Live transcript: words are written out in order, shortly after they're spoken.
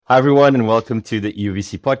Hi, everyone, and welcome to the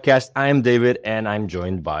EUVC podcast. I am David, and I'm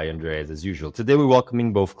joined by Andreas as usual. Today, we're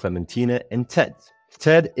welcoming both Klementina and Ted.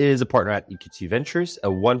 Ted is a partner at EQT Ventures, a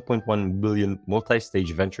 1.1 billion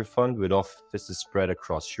multi-stage venture fund with offices spread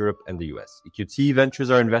across Europe and the US. EQT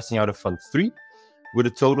Ventures are investing out of Fund 3 with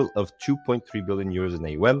a total of 2.3 billion euros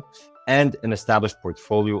in AUM and an established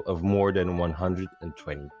portfolio of more than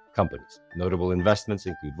 120 companies. Notable investments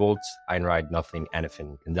include Volts, Einride, Nothing,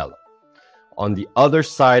 Anyfin, and Candela. On the other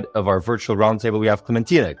side of our virtual roundtable, we have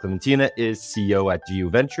Klementina. Klementina is CEO at GU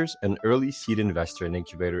Ventures, an early seed investor and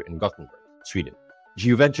incubator in Gothenburg, Sweden.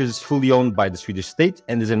 GU Ventures is fully owned by the Swedish state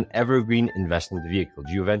and is an evergreen investment vehicle.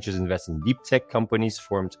 GU Ventures invests in deep tech companies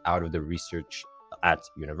formed out of the research at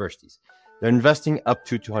universities. They're investing up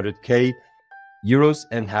to 200k euros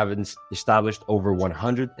and have established over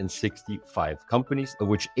 165 companies, of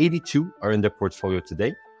which 82 are in their portfolio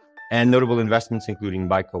today. And notable investments including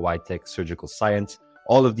Bico, Ytech, Surgical Science.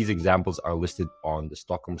 All of these examples are listed on the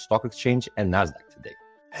Stockholm Stock Exchange and NASDAQ today.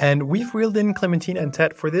 And we've reeled in Klementina and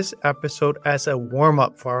Ted for this episode as a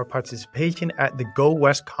warm-up for our participation at the Go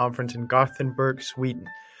West conference in Gothenburg, Sweden.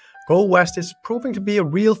 Go West is proving to be a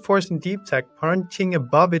real force in deep tech, punching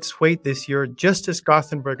above its weight this year, just as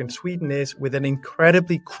Gothenburg and Sweden is, with an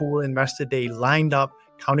incredibly cool investor day lined up,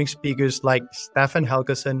 counting speakers like Stefan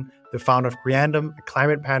Helgesson, the founder of Creandum, a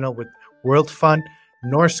climate panel with World Fund,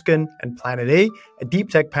 Norsken, and Planet a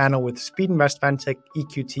deep tech panel with Speed Invest Fantech,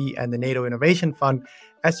 EQT, and the NATO Innovation Fund,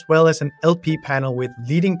 as well as an LP panel with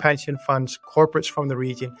leading pension funds, corporates from the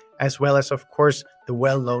region, as well as, of course, the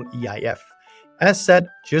well-known EIF. As said,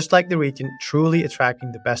 just like the region, truly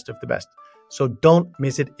attracting the best of the best. So don't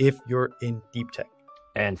miss it if you're in deep tech.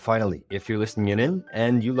 And finally, if you're listening in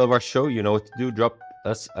and you love our show, you know what to do. Drop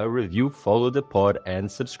us a review, follow the pod,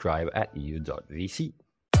 and subscribe at eu.vc.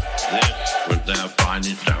 This was their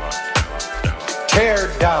finest hour.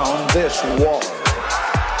 Tear down this wall.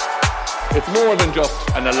 It's more than just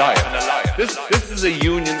an alliance. This is a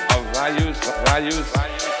union of values.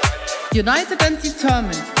 United and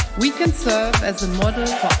determined, we can serve as a model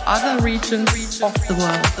for other regions of the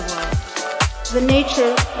world. The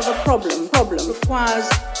nature of a problem requires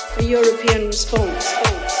a European response.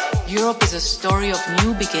 Europe is a story of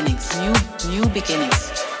new beginnings, new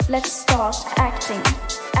beginnings. Let's start acting.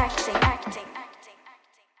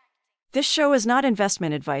 This show is not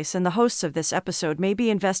investment advice, and the hosts of this episode may be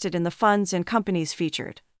invested in the funds and companies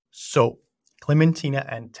featured. So, Klementina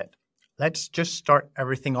and Ted, let's just start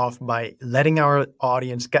everything off by letting our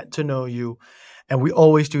audience get to know you. And we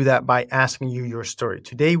always do that by asking you your story.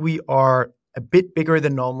 Today, we are a bit bigger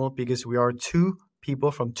than normal because we are two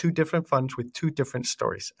people from two different funds with two different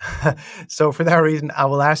stories. So for that reason, I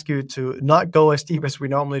will ask you to not go as deep as we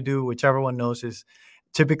normally do, which everyone knows is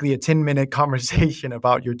typically a 10-minute conversation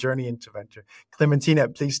about your journey into venture.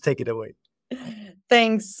 Klementina, please take it away.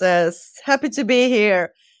 Thanks. Happy to be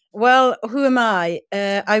here. Well, who am I?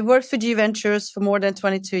 I worked for G Ventures for more than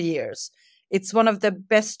 22 years. It's one of the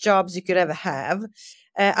best jobs you could ever have.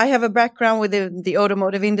 I have a background within the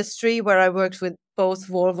automotive industry where I worked with both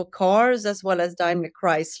Volvo cars as well as Daimler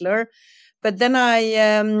Chrysler. But then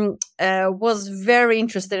I was very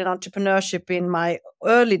interested in entrepreneurship in my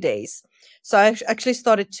early days. So I actually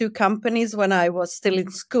started two companies when I was still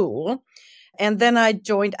in school. And then I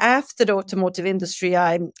joined after the automotive industry,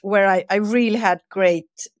 where I really had great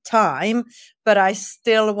time, but I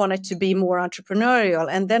still wanted to be more entrepreneurial.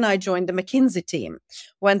 And then I joined the McKinsey team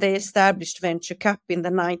when they established Venture Cup in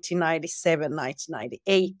the 1997,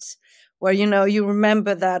 1998, where, you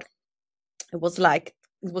remember that it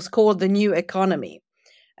was called the new economy.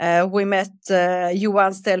 We met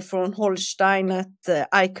Johan Stell from Holstein at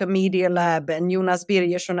ICA Media Lab and Jonas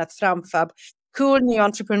Birgersson at Framfab. Cool new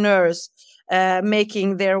entrepreneurs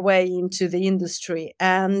making their way into the industry.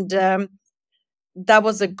 And that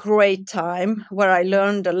was a great time where I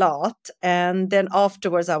learned a lot. And then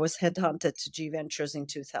afterwards, I was headhunted to G Ventures in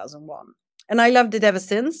 2001. And I loved it ever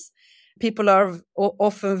since. People are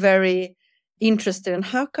often very interested in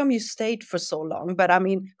how come you stayed for so long. But I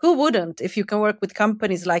mean, who wouldn't if you can work with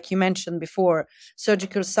companies like you mentioned before?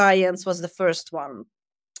 Surgical Science was the first one.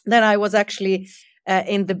 Then I was actually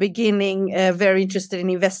in the beginning very interested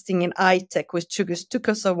in investing in Ytech, which took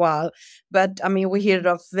us a while. But I mean, we hit it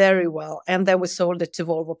off very well. And then we sold it to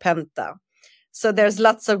Volvo Penta. So there's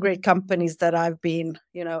lots of great companies that I've been,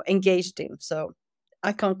 engaged in. So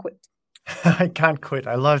I can't quit. I can't quit.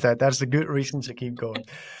 I love that. That's a good reason to keep going.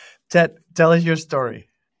 Ted, tell us your story.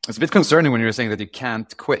 It's a bit concerning when you're saying that you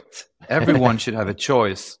can't quit. Everyone should have a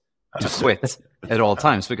choice to quit at all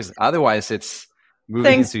times, because otherwise it's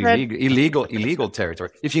moving into illegal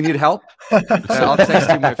territory. If you need help, I'll text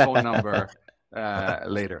you my phone number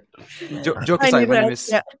later. Joke aside, my name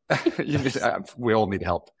is. We all need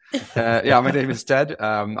help. My name is Ted.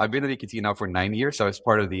 I've been at EQT now for 9 years. So I was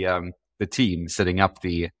part of the team setting up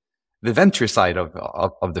the venture side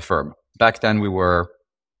of the firm. Back then we were,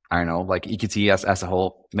 I don't know, like EQT as a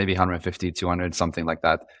whole, maybe 150, 200, something like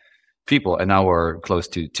that people. And now we're close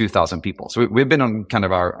to 2,000 people. So we've been on kind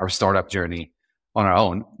of our startup journey on our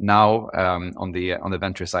own. Now on the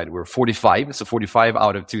venture side, we're 45. So 45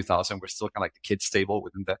 out of 2,000. We're still kind of like the kids table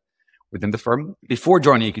within the firm. Before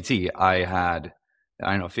joining EQT, I had,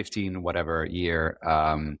 I don't know, 15 whatever year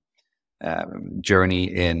journey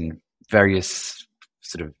in various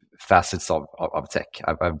sort of facets of tech.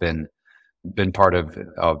 I've been part of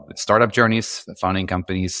startup journeys, founding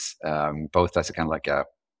companies, both as a kind of like a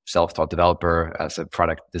self-taught developer, as a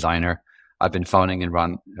product designer. I've been founding and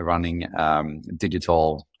running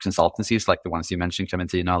digital consultancies like the ones you mentioned,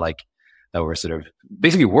 Klementina, like that were sort of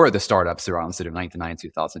basically were the startups around sort of 99,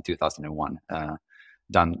 2000, 2001.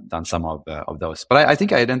 Done some of those, but I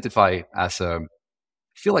think I identify as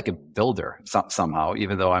feel like a builder somehow,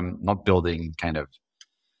 even though I'm not building kind of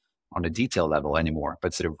on a detail level anymore,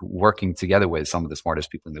 but sort of working together with some of the smartest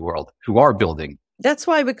people in the world who are building. That's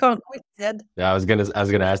why we can't quit, Ted. Yeah, I was gonna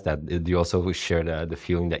ask that. Do you also share the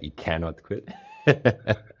feeling that you cannot quit?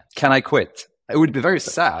 Can I quit? It would be very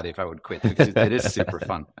sad if I would quit, because it is super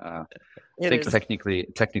fun. I think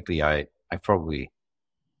technically, I probably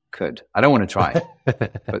could. I don't want to try,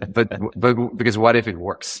 but because what if it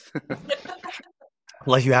works?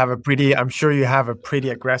 Like I'm sure you have a pretty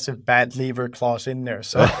aggressive bad lever clause in there.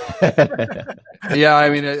 So yeah, I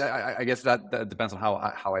mean, I guess that depends on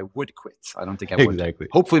how I would quit. I don't think I would. Exactly.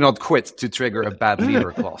 Hopefully not quit to trigger a bad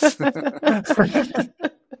lever clause.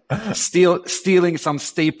 Stealing some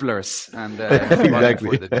staplers and running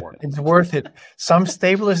for the door. It's worth it. Some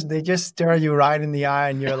staplers, they just stare you right in the eye,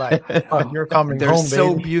 and you're like, "Oh, you're coming home,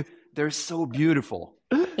 baby." They're so beautiful.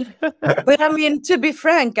 But I mean, to be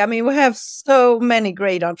frank, I mean, we have so many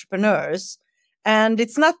great entrepreneurs, and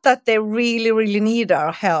it's not that they really, really need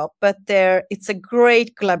our help, but it's a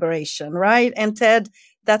great collaboration, right? And Ted,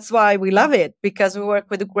 that's why we love it, because we work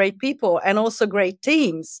with great people and also great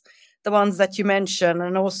teams, the ones that you mentioned,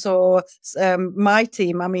 and also my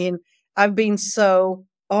team. I mean, I've been so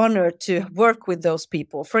honored to work with those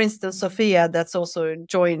people. For instance, Sophia, that's also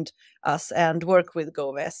joined us and work with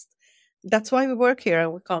GoWest. That's why we work here,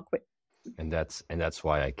 and we can't quit. And that's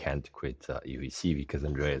why I can't quit UEC, because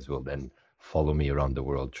Andreas will then follow me around the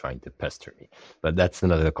world trying to pester me. But that's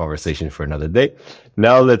another conversation for another day.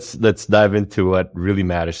 Now let's dive into what really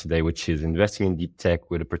matters today, which is investing in deep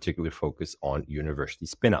tech with a particular focus on university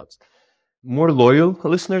spinouts. More loyal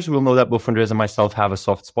listeners will know that both Andreas and myself have a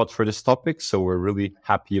soft spot for this topic, so we're really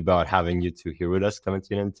happy about having you two here with us,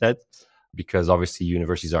 Klementina and Ted, because obviously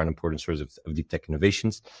universities are an important source of deep tech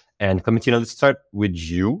innovations. And Klementina, let's start with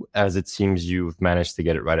you, as it seems you've managed to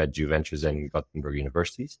get it right at Ventures and Gothenburg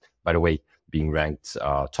universities. By the way, being ranked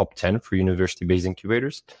top 10 for university-based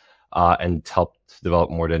incubators, and helped develop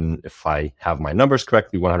more than, if I have my numbers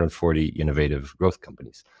correctly, 140 innovative growth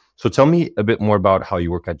companies. So tell me a bit more about how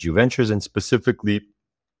you work at Ventures, and specifically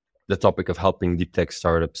the topic of helping deep tech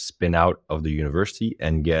startups spin out of the university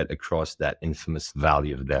and get across that infamous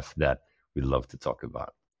valley of death that we'd love to talk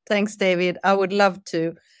about. Thanks, David. I would love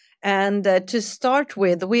to. And to start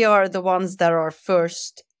with, we are the ones that are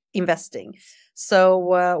first investing.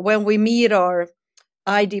 So when we meet our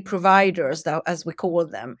ID providers, as we call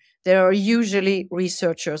them, there are usually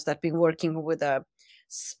researchers that have been working with a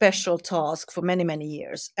special task for many, many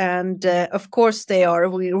years. And of course, they are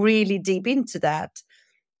really deep into that.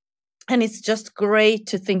 And it's just great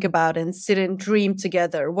to think about and sit and dream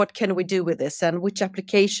together. What can we do with this, and which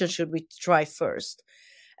application should we try first?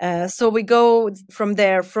 So we go from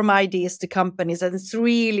there, from ideas to companies, and it's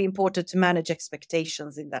really important to manage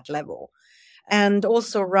expectations in that level, and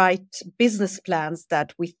also write business plans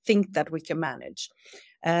that we think that we can manage.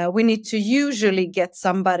 We need to usually get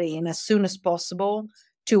somebody in as soon as possible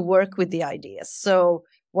to work with the ideas. So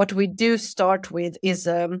what we do start with is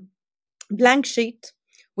a blank sheet.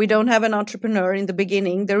 We don't have an entrepreneur in the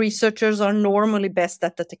beginning. The researchers are normally best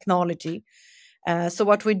at the technology. So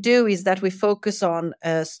what we do is that we focus on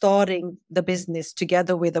starting the business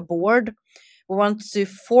together with a board. We want to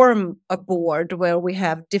form a board where we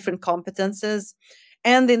have different competences,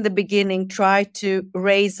 and in the beginning try to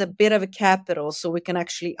raise a bit of a capital so we can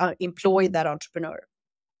actually employ that entrepreneur.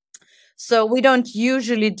 So we don't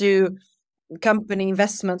usually do company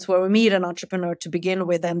investments where we meet an entrepreneur to begin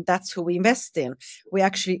with, and that's who we invest in. We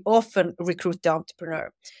actually often recruit the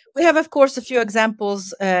entrepreneur. We have, of course, a few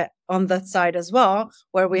examples on that side as well,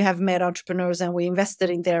 where we have met entrepreneurs and we invested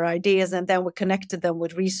in their ideas, and then we connected them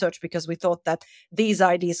with research because we thought that these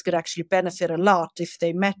ideas could actually benefit a lot if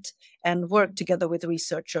they met and worked together with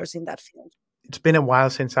researchers in that field. It's been a while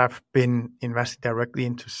since I've been invested directly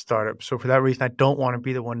into startups. So for that reason, I don't want to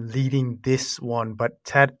be the one leading this one. But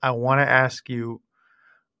Ted, I want to ask you,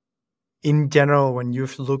 in general, when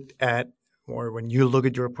you've looked at, or when you look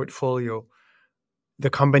at your portfolio, the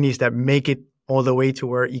companies that make it all the way to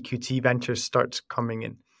where EQT Ventures starts coming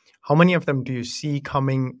in, how many of them do you see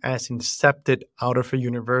coming as incepted out of a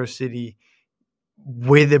university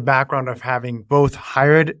with a background of having both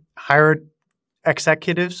hired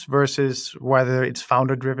executives versus whether it's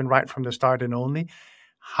founder driven right from the start and only?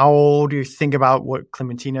 How do you think about what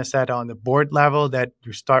Klementina said on the board level, that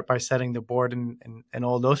you start by setting the board and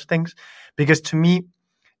all those things? Because to me,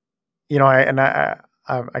 I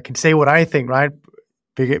can say what I think, right?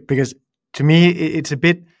 Because to me, it's a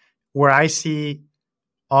bit where I see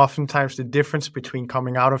oftentimes the difference between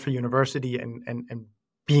coming out of a university and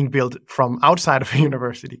being built from outside of a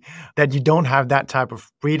university, that you don't have that type of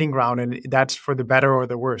breeding ground, and that's for the better or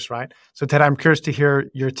the worse, right? So Ted, I'm curious to hear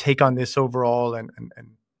your take on this overall and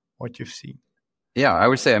what you've seen. Yeah, I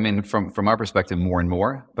would say, I mean, from our perspective, more and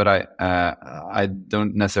more, but I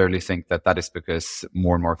don't necessarily think that is because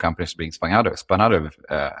more and more companies are being spun out of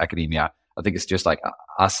academia. I think it's just like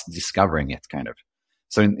us discovering it, kind of.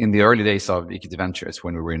 So in the early days of EQT Ventures,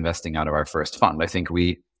 when we were investing out of our first fund, I think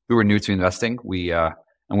we were new to investing.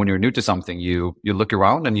 And when you're new to something, you look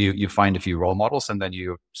around and you find a few role models, and then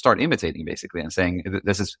you start imitating, basically, and saying,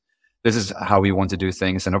 this is how we want to do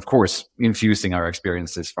things. And of course, infusing our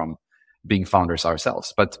experiences from being founders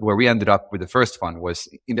ourselves. But where we ended up with the first fund was,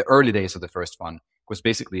 in the early days of the first fund, was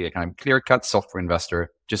basically a kind of clear-cut software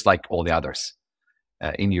investor, just like all the others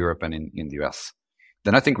in Europe and in the US.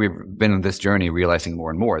 Then I think we've been on this journey realizing more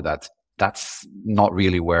and more that that's not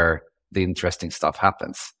really where the interesting stuff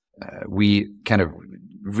happens. We kind of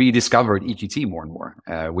rediscovered EQT more and more,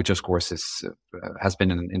 which of course has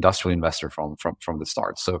been an industrial investor from the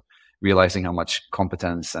start. So realizing how much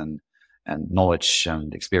competence and knowledge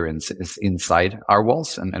and experience is inside our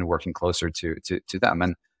walls, and working closer to them,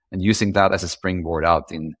 and using that as a springboard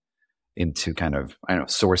out into kind of, I don't know,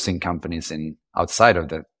 sourcing companies outside of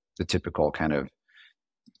the typical kind of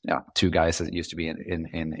two guys as it used to be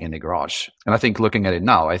in a garage. And I think looking at it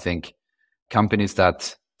now, I think companies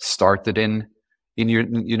that started in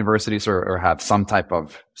universities or have some type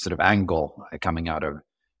of sort of angle coming out of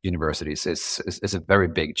universities is a very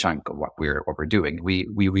big chunk of what we're doing. We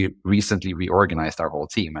recently reorganized our whole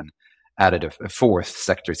team and added a fourth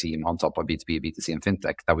sector team on top of B2B, B2C, and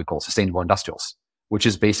fintech that we call sustainable industrials, which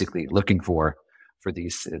is basically looking for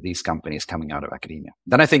these companies coming out of academia.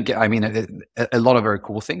 Then I think, I mean, a lot of very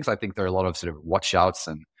cool things. I think there are a lot of sort of watch outs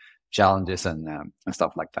and challenges and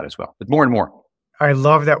stuff like that as well, but more and more. I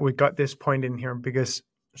love that we got this point in here, because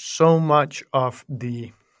so much of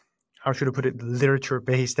the, how should I put it, the literature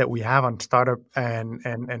base that we have on startup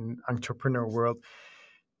and entrepreneur world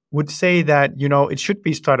would say that, it should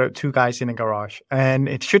be startup two guys in a garage, and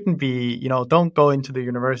it shouldn't be, don't go into the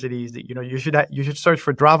universities. That you should search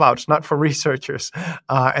for dropouts, not for researchers,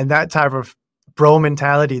 and that type of bro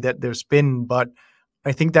mentality that there's been. But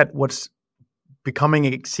I think that what's becoming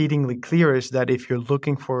exceedingly clear is that if you're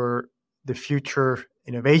looking for the future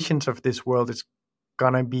innovations of this world, it's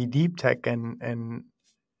gonna be deep tech, and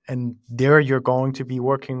there you're going to be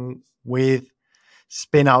working with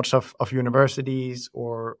spin-outs of universities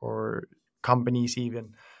or companies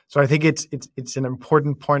even. So I think it's an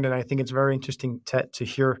important point, and I think it's very interesting to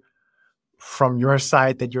hear from your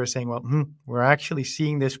side that you're saying, well, we're actually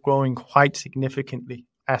seeing this growing quite significantly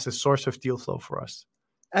as a source of deal flow for us.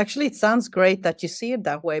 Actually, it sounds great that you see it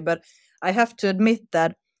that way, but I have to admit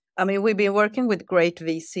that, I mean, we've been working with great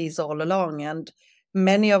VCs all along, and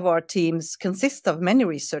many of our teams consist of many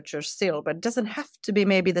researchers still, but it doesn't have to be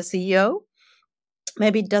maybe the CEO.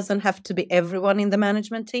 Maybe it doesn't have to be everyone in the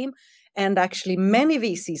management team. And actually, many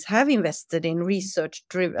VCs have invested in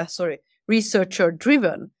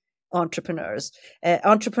researcher-driven entrepreneurs,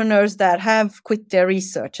 entrepreneurs that have quit their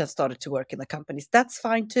research and started to work in the companies. That's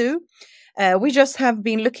fine too. We just have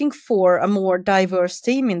been looking for a more diverse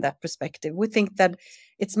team in that perspective. We think that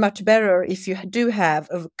it's much better if you do have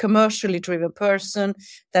a commercially driven person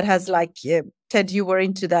that has, like, Ted, you were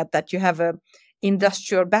into that you have a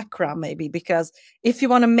industrial background maybe, because if you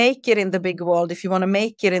want to make it in the big world, if you want to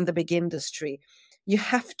make it in the big industry, you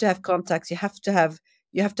have to have contacts, you have to have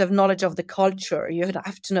knowledge of the culture, you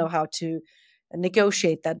have to know how to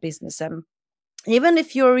negotiate that business. And even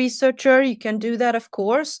if you're a researcher, you can do that, of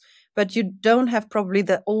course, but you don't have probably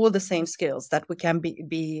all the same skills that we can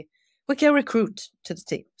be we can recruit to the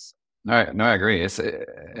teams. No, I agree.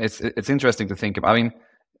 It's interesting to think about. I mean,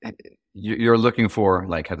 you're looking for,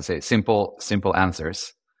 like, how to say, simple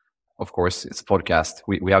answers. Of course, it's a podcast.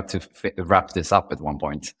 We have to wrap this up at one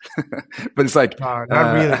point, but it's like not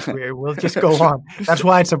really. We'll just go on. That's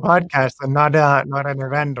why it's a podcast and not an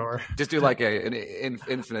event, or just do like an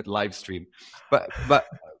infinite live stream. But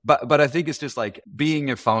I think it's just like being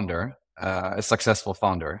a founder, a successful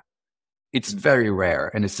founder. It's very rare,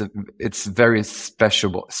 and it's very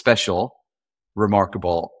special,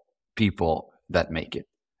 remarkable people that make it.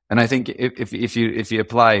 And I think if you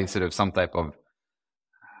apply sort of some type of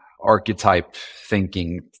archetype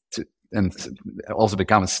thinking to, and also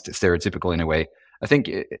becomes stereotypical in a way, I think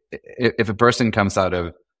if a person comes out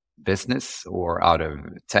of business or out of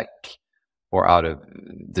tech or out of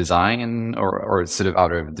design or sort of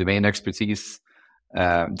out of domain expertise,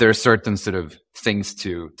 there are certain sort of things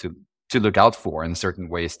to look out for, and certain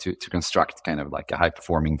ways to construct kind of like a high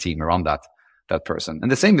performing team around that person.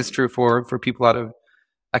 And the same is true for people out of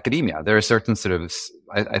academia. There are certain sort of,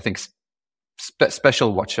 I think,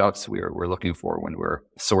 special watch outs we're looking for when we're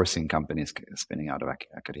sourcing companies spinning out of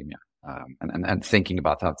academia, and thinking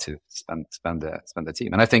about how to spend the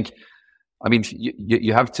team. And I think, I mean,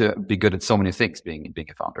 you have to be good at so many things being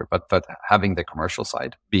a founder, but having the commercial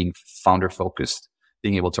side, being founder focused,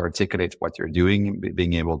 being able to articulate what you're doing,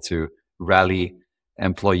 being able to rally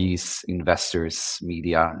employees, investors,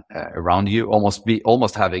 media around you, almost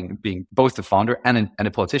being both the founder and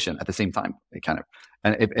a politician at the same time, kind of.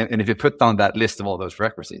 And if you put down that list of all those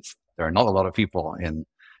requisites, there are not a lot of people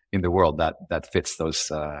in the world that fits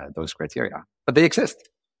those criteria, but they exist,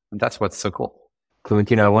 and that's what's so cool.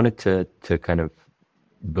 Klementina, I wanted to kind of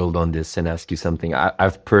build on this and ask you something.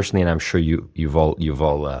 I've personally, and I'm sure you've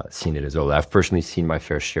all seen it as well, I've personally seen my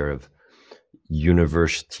fair share of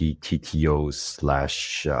university TTOs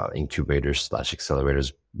 / incubators /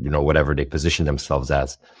 accelerators, whatever they position themselves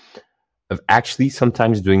as, of actually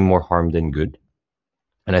sometimes doing more harm than good.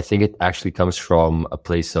 And I think it actually comes from a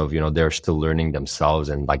place of, they're still learning themselves,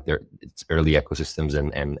 and like it's early ecosystems,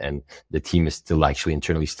 and the team is still actually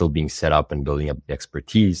internally still being set up and building up the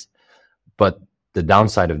expertise. But the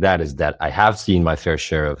downside of that is that I have seen my fair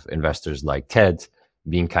share of investors like Ted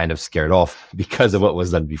being kind of scared off because of what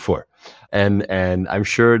was done before. And I'm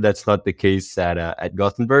sure that's not the case at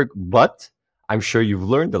Gothenburg, but I'm sure you've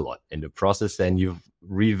learned a lot in the process, and you've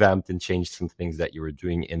revamped and changed some things that you were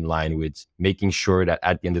doing in line with making sure that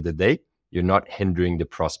at the end of the day, you're not hindering the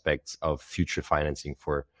prospects of future financing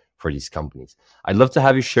for these companies. I'd love to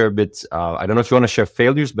have you share a bit. I don't know if you want to share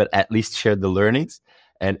failures, but at least share the learnings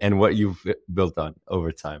and what you've built on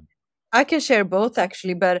over time. I can share both,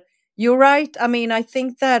 actually, but you're right. I mean, I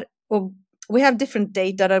think that we have different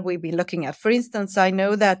data that we've been looking at. For instance, I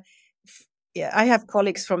know that I have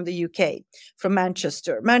colleagues from the UK, from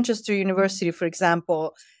Manchester University, for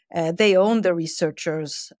example. They own the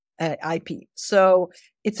researchers' IP. So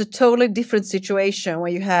it's a totally different situation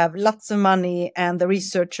where you have lots of money and the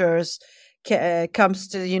researchers comes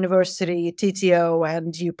to the university, TTO,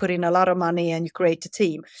 and you put in a lot of money and you create a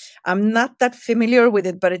team. I'm not that familiar with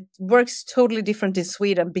it, but it works totally different in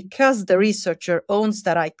Sweden because the researcher owns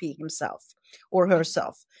that IP himself or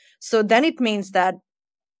herself. So then it means that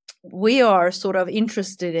we are sort of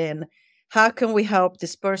interested in how can we help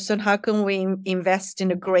this person? How can we invest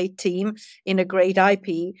in a great team, in a great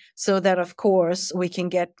IP, so that, of course, we can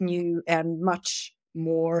get new and much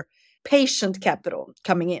more patient capital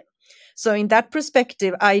coming in. So in that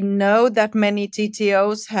perspective, I know that many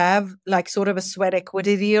TTOs have like sort of a sweat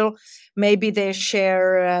equity deal. Maybe they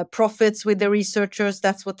share profits with the researchers.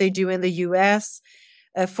 That's what they do in the US.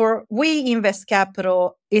 For we invest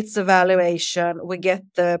capital, it's a valuation. We get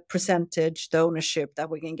the percentage, the ownership that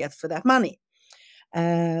we can get for that money.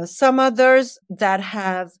 Some others that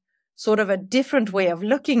have sort of a different way of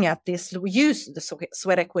looking at this use the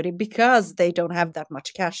sweat equity because they don't have that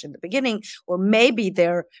much cash in the beginning, or maybe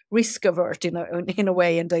they're risk avert in a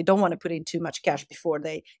way, and they don't want to put in too much cash before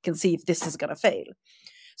they can see if this is going to fail.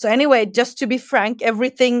 So anyway, just to be frank,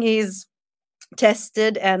 everything is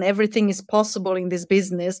tested and everything is possible in this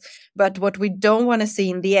business. But what we don't want to see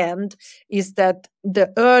in the end is that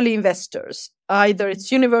the early investors, either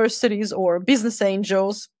it's universities or business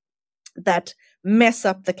angels, that mess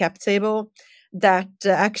up the cap table, that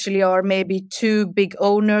actually are maybe too big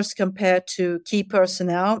owners compared to key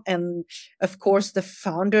personnel, and of course the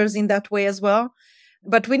founders in that way as well.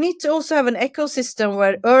 But we need to also have an ecosystem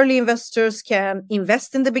where early investors can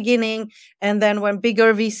invest in the beginning, and then when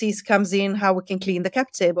bigger VCs comes in, how we can clean the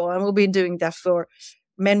cap table. And we'll be doing that for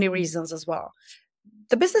many reasons as well.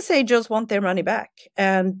 The business angels want their money back.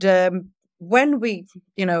 And when we,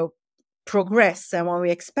 progress and when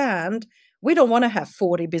we expand, we don't want to have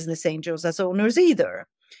 40 business angels as owners either.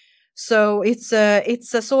 So it's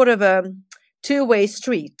a sort of a two-way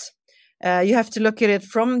street. You have to look at it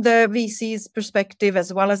from the VC's perspective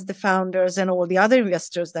as well as the founders and all the other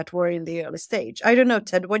investors that were in the early stage. I don't know,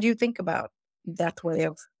 Ted, what do you think about that way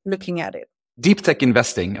of looking at it? Deep tech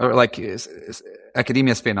investing, or like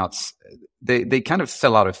academia spin-outs, they kind of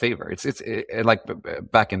fell out of favor. It's like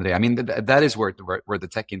back in the day. I mean, that is where the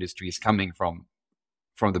tech industry is coming from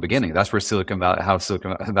the beginning. That's where Silicon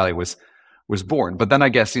Valley was born. But then I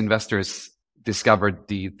guess investors discovered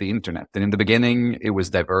the internet, and in the beginning it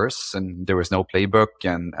was diverse and there was no playbook,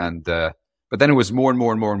 but then it was more and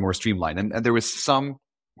more streamlined, and there was some,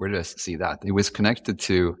 where did I see that? It was connected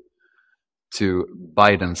to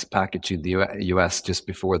Biden's package in the US just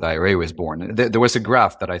before the IRA was born. There was a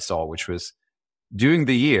graph that I saw, which was during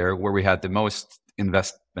the year where we had the most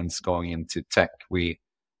investments going into tech, we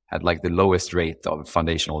had like the lowest rate of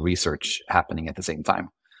foundational research happening at the same time.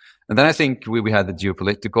 And then I think we had the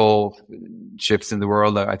geopolitical shifts in the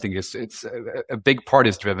world. I think it's a big part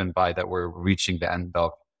is driven by that we're reaching the end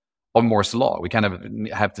of Moore's law. We kind of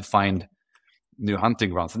have to find new hunting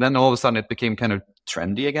grounds. And then all of a sudden it became kind of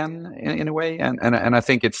trendy again in a way. And I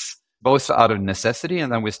think it's both out of necessity,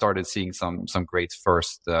 and then we started seeing some great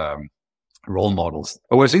first role models.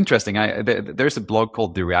 What was interesting, there's a blog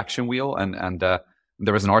called The Reaction Wheel, and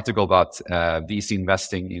there was an article about VC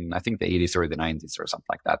investing in, I think, the 80s or the 90s or something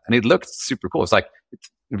like that. And it looked super cool. It's like,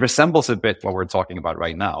 it resembles a bit what we're talking about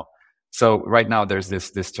right now. So right now there's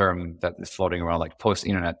this term that is floating around, like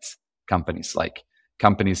post-internet companies, like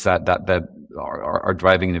companies that are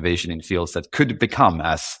driving innovation in fields that could become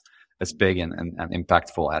as big and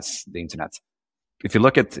impactful as the internet. If you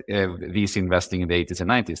look at VC investing in the 80s and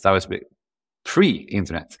 90s, that was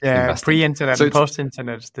pre-internet. Yeah, investing. Pre-internet so and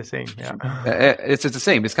post-internet is the same. Yeah, it's the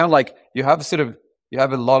same. It's kind of like you have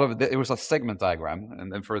a lot of. It was a segment diagram,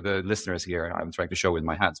 and then for the listeners here, I'm trying to show with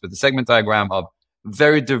my hands, but the segment diagram of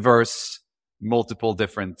very diverse, multiple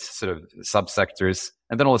different sort of subsectors,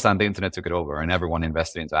 and then all of a sudden the internet took it over, and everyone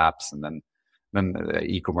invested into apps, and then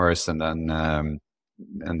e-commerce, and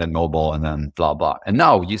then mobile, and then blah blah. And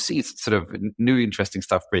now you see sort of new interesting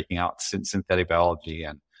stuff breaking out, synthetic biology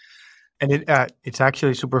and it's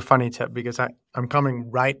actually super funny, Ted, because I'm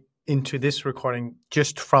coming right into this recording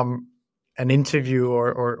just from an interview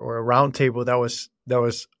or a roundtable that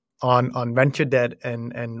was on venture debt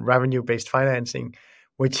and revenue-based financing,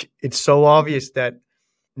 which it's so obvious that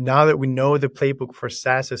now that we know the playbook for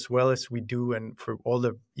SaaS as well as we do, and for all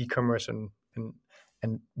the e-commerce and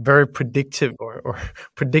very predictive or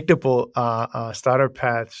predictable startup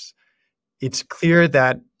paths, it's clear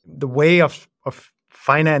that the way of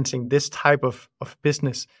financing this type of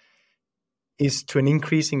business is to an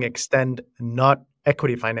increasing extent not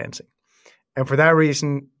equity financing. And for that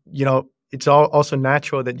reason, it's also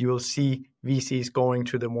natural that you will see VCs going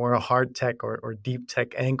to the more hard tech or deep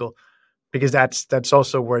tech angle, because that's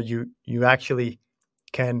also where you actually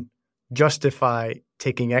can justify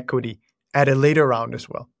taking equity at a later round as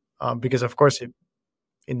well. Because of course,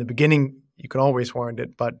 in the beginning, you can always warrant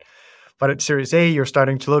it, but at Series A, you're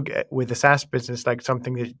starting to look at, with the SaaS business, like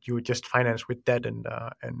something that you would just finance with debt and.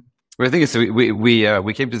 Well, I think it's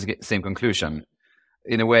we came to the same conclusion.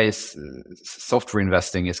 In a way, software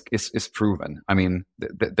investing is proven. I mean,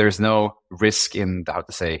 there's no risk in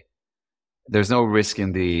there's no risk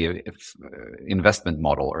in the investment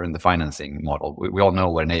model or in the financing model. We all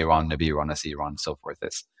know what an A run, a B run, a C run, so forth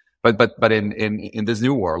is. But in this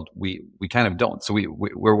new world, we kind of don't. So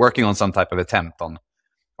we're working on some type of attempt on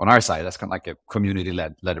our side. That's kind of like a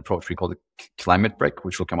community-led approach. We call it Climate Brick,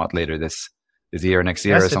 which will come out later this year, next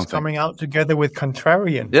year, or something. It's coming out together with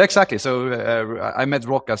Contrarian. Yeah, exactly. So I met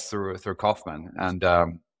Rokas through Kaufman, and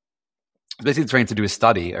basically trying to do a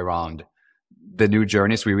study around the new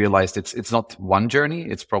journeys. We realized it's not one journey.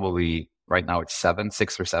 It's probably right now it's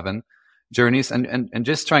 6 or 7 journeys, and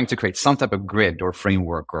just trying to create some type of grid or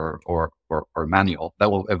framework or manual that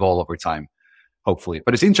will evolve over time, hopefully.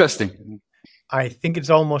 But it's interesting. I think it's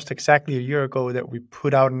almost exactly a year ago that we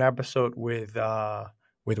put out an episode with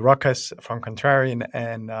Rokas from Contrarian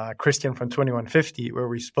and Christian from 2150, where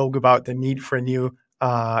we spoke about the need for a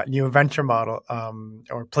new venture model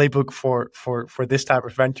or playbook for this type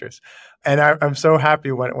of ventures. And I'm so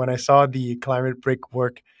happy when I saw the Climate Brick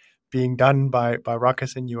work being done by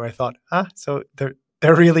Rokas and you. I thought, so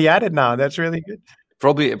they're really at it now. That's really good.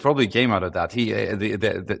 It probably came out of that.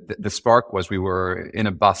 The spark was we were in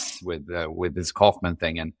a bus with this Kaufman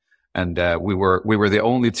thing, and we were the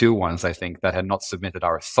only 2 ones, I think, that had not submitted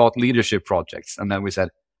our thought leadership projects. And then we said,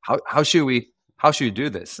 how should we do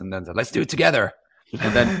this? And then said, let's do it together.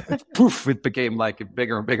 And then poof, it became like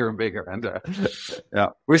bigger and bigger and bigger. And yeah,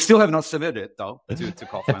 we still have not submitted it though to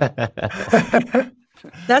Kaufman.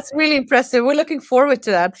 That's really impressive. We're looking forward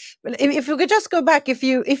to that. But if you could just go back, if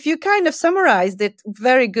you kind of summarized it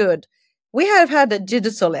very good, we have had a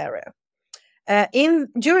digital era.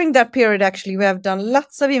 During that period, actually, we have done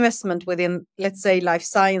lots of investment within, let's say, life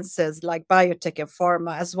sciences like biotech and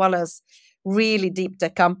pharma, as well as really deep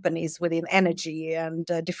tech companies within energy and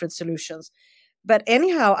different solutions. But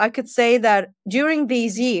anyhow, I could say that during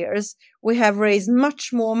these years, we have raised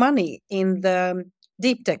much more money in the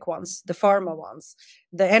deep tech ones, the pharma ones,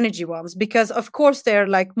 the energy ones, because of course they're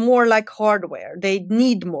like more like hardware. They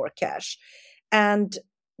need more cash. And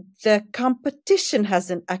the competition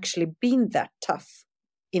hasn't actually been that tough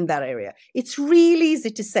in that area. It's really easy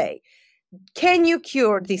to say, can you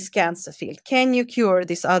cure this cancer field? Can you cure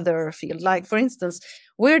this other field? Like, for instance,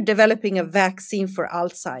 we're developing a vaccine for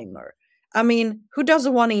Alzheimer. I mean, who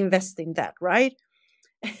doesn't want to invest in that, right?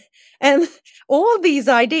 And all these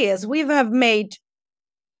ideas, we have made,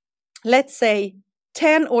 let's say,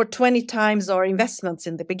 10 or 20 times our investments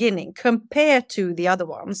in the beginning compared to the other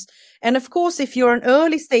ones. And of course, if you're an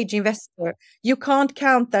early stage investor, you can't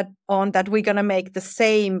count that we're going to make the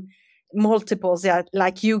same multiples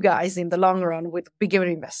like you guys in the long run with bigger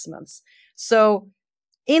investments. So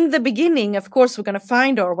in the beginning, of course, we're going to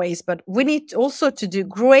find our ways, but we need also to do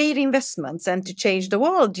great investments and to change the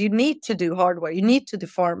world. You need to do hardware. You need to do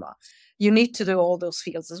pharma. You need to do all those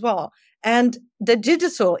fields as well. And the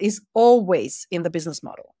digital is always in the business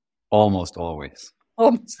model. Almost always.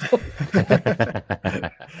 Almost.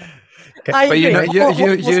 But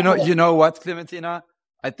you know what, Klementina?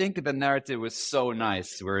 I think the narrative was so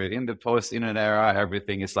nice. We're in the post-internet era.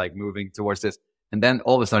 Everything is like moving towards this. And then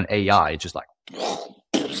all of a sudden AI just like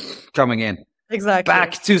coming in. Exactly.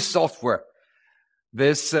 Back to software.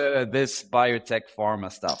 This biotech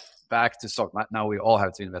pharma stuff. Back to software. Now we all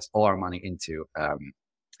have to invest all our money into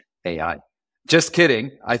AI. Just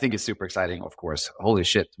kidding. I think it's super exciting, of course. Holy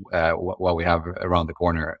shit, what we have around the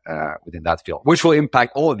corner within that field, which will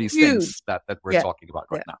impact all of these things that we're talking about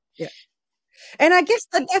right now. Yeah. And I guess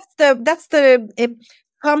that's the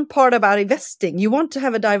fun part about investing. You want to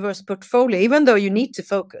have a diverse portfolio, even though you need to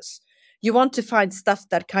focus. You want to find stuff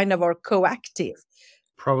that kind of are coactive.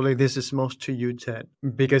 Probably this is most to you, Ted,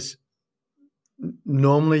 because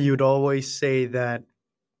normally you'd always say that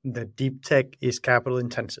the deep tech is capital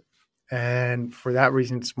intensive. And for that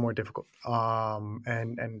reason, it's more difficult.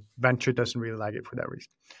 And venture doesn't really like it for that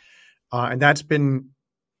reason. And that's been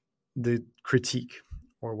the critique,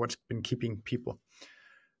 or what's been keeping people.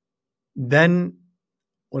 Then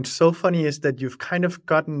what's so funny is that you've kind of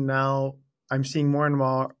gotten now, I'm seeing more and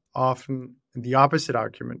more often the opposite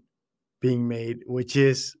argument being made, which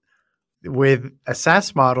is with a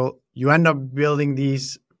SaaS model, you end up building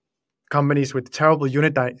these companies with terrible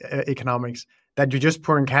unit economics that you're just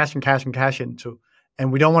pouring cash and cash and cash into.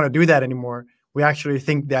 And we don't want to do that anymore. We actually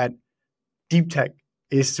think that deep tech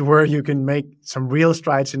is where you can make some real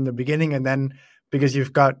strides in the beginning, and then because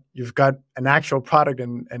you've got an actual product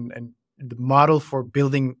and the model for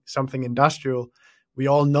building something industrial, we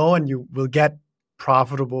all know, and you will get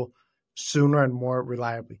profitable sooner and more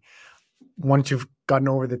reliably once you've gotten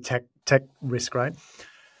over the tech risk, right?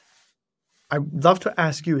 I'd love to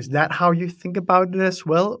ask you, is that how you think about it as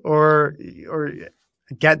well? Or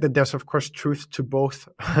get that there's, of course, truth to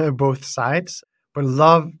both sides, but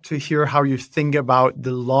love to hear how you think about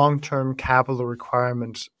the long-term capital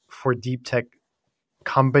requirements for deep tech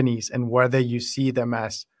companies and whether you see them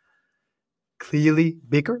as clearly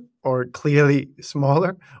bigger or clearly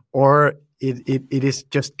smaller, or it is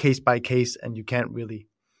just case by case and you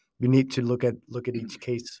need to look at each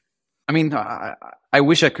case. I mean, I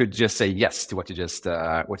wish I could just say yes to what you just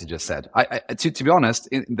said. To be honest,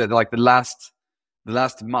 in the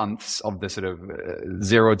last months of the sort of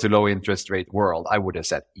zero to low interest rate world, I would have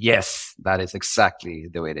said yes. That is exactly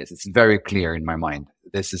the way it is. It's very clear in my mind.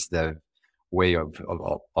 This is the way of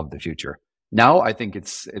the future. Now, I think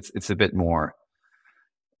it's a bit more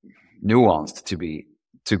nuanced, to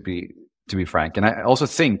be frank. And I also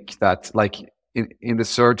think that, like, in the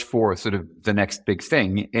search for sort of the next big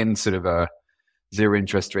thing in sort of a zero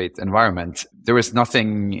interest rate environment, there is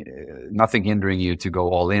nothing hindering you to go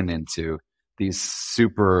all into these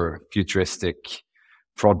super futuristic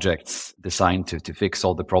projects designed to fix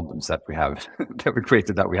all the problems that we have that we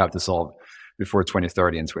created, that we have to solve before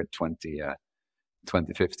 2030 and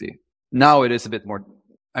 2050. Now it is a bit more.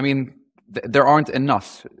 I mean, there aren't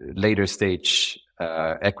enough later stage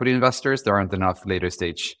equity investors. There aren't enough later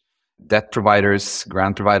stage debt providers,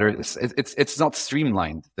 grant providers. It's not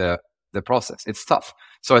streamlined, the process. It's tough.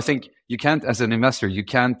 So I think you can't, as an investor, you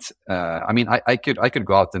can't. I could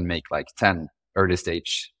go out and make like 10 early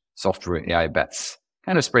stage software AI bets,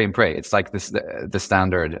 kind of spray and pray. It's like this the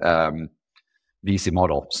standard VC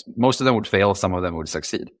model. Most of them would fail, some of them would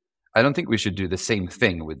succeed. I don't think we should do the same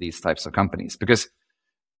thing with these types of companies because,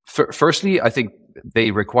 firstly, I think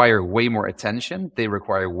they require way more attention. They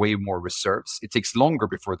require way more reserves. It takes longer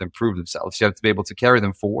before they prove themselves. You have to be able to carry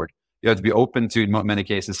them forward. You have to be open to, in many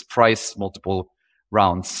cases, price multiple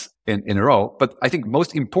rounds in a row. But I think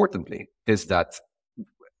most importantly is that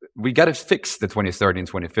we got to fix the 2030 and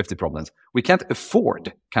 2050 problems. We can't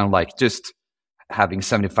afford kind of like just having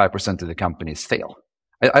 75% of the companies fail.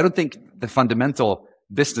 I don't think the fundamental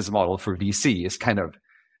business model for VC is kind of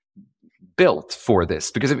built for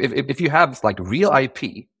this, because if you have like real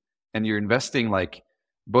IP and you're investing like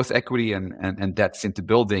both equity and debts into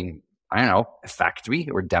building, I don't know, a factory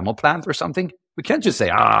or demo plant or something, we can't just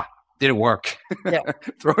say, didn't work. Yeah.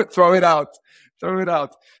 throw it out.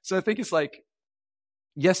 So I think it's like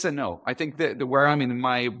yes and no. I think that where I'm in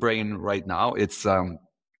my brain right now, it's on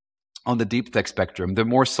the deep tech spectrum. The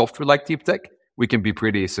more software like deep tech, we can be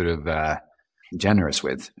pretty sort of generous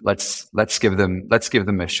with. Let's give them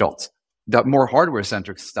a shot. The more hardware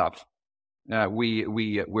centric stuff,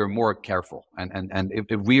 we're more careful. And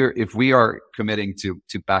if we are committing to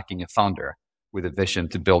backing a founder with a vision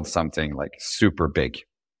to build something like super big,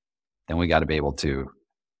 then we got to be able to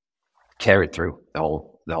carry it through the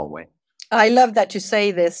whole way. I love that you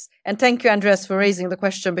say this. And thank you, Andreas, for raising the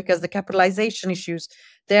question, because the capitalization issues,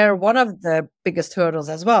 they're one of the biggest hurdles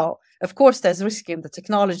as well. Of course, there's risk in the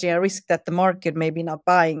technology and risk that the market may be not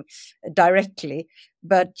buying directly.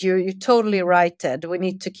 But you're totally right, Ted. We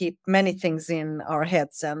need to keep many things in our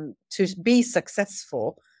heads. And to be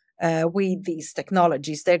successful with these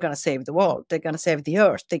technologies, they're going to save the world. They're going to save the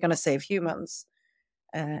earth. They're going to save humans.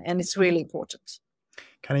 And it's really important.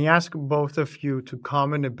 Can I ask both of you to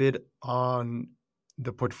comment a bit on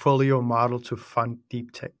the portfolio model to fund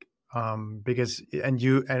deep tech? Because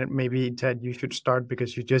maybe Ted, you should start,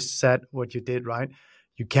 because you just said what you did, right?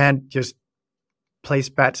 You can't just place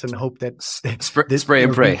bets and hope that spray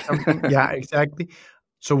and pray. Yeah, exactly.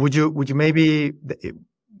 So would you maybe,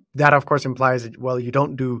 that of course implies that, well, you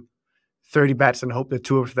don't do 30 bets and hope that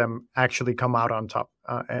 2 of them actually come out on top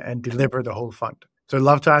and deliver the whole fund. So I'd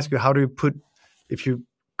love to ask you, how do you put, if you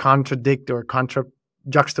contradict or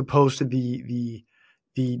juxtapose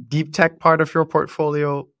the deep tech part of your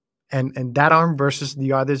portfolio and that arm versus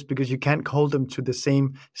the others, because you can't hold them to the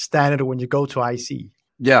same standard when you go to IC.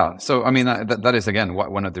 Yeah, so I mean that is again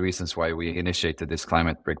one of the reasons why we initiated this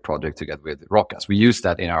climate brick project together with Rockas. We use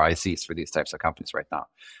that in our ICs for these types of companies right now.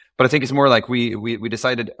 But I think it's more like we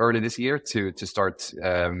decided early this year to start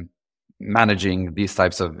managing these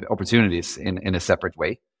types of opportunities in a separate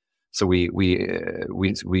way. So we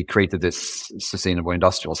created this sustainable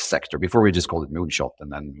industrial sector. Before we just called it moonshot,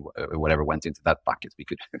 and then whatever went into that bucket,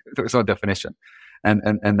 there was no definition.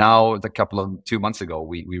 And now 2 months ago,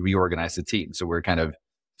 we reorganized the team. So we're kind of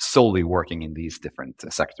solely working in these different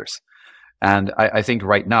sectors. And I think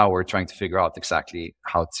right now we're trying to figure out exactly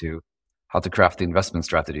how to craft the investment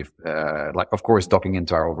strategy, like of course docking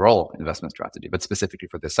into our overall investment strategy, but specifically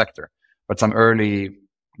for this sector. But some early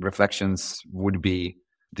reflections would be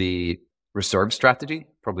the reserve strategy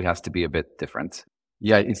probably has to be a bit different.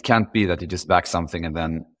 Yeah, it can't be that you just back something and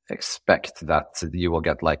then expect that you will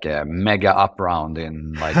get like a mega up round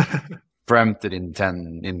in like preempted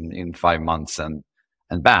in 5 months and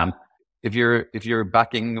bam. If you're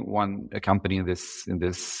backing a company in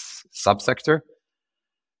this subsector,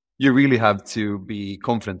 you really have to be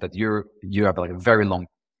confident that you have like a very long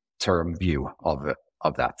term view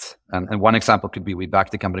of that. And one example could be we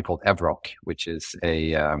backed a company called Evrock, which is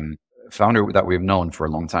a founder that we've known for a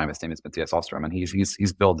long time. His name is Matthias Ostrom, and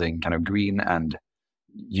he's building kind of green and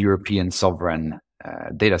European sovereign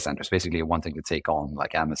data centers, basically wanting to take on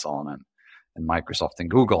like Amazon and Microsoft and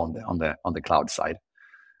Google on the cloud side.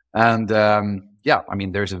 And I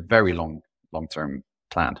mean, there's a very long term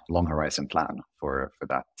plan, long horizon plan for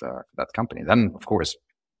that company. Then of course,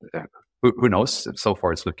 who knows? So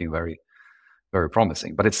far, it's looking very, very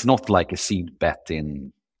promising. But it's not like a seed bet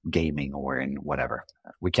in gaming or in whatever.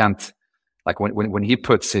 We can't, like when he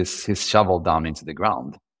puts his shovel down into the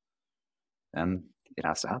ground, then it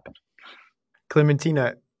has to happen.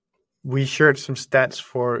 Klementina, we shared some stats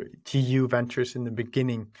for GU Ventures in the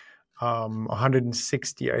beginning.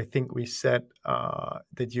 160, I think we said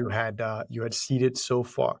that you had seeded so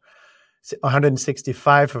far.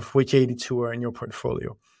 165, of which 82 are in your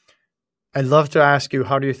portfolio. I'd love to ask you,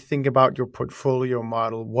 how do you think about your portfolio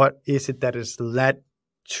model? What is it that has led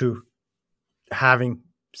to having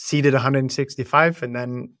seeded 165 and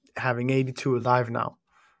then having 82 live now?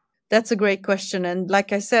 That's a great question. And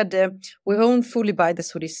like I said, we own fully by the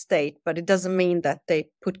Swedish state, but it doesn't mean that they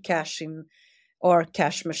put cash in our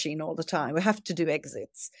cash machine all the time. We have to do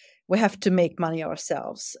exits. We have to make money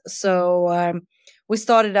ourselves. So we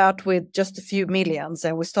started out with just a few millions,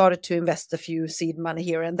 and we started to invest a few seed money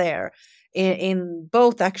here and there in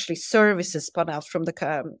both actually services spun out from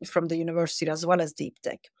the university as well as deep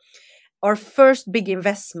tech. Our first big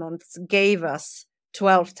investments gave us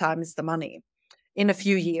 12 times the money in a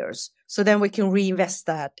few years. So then we can reinvest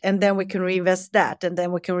that, and then we can reinvest that, and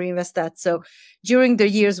then we can reinvest that. So during the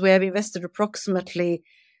years, we have invested approximately,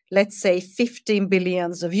 let's say, 15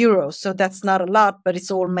 billions of euros. So that's not a lot, but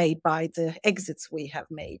it's all made by the exits we have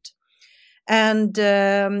made. And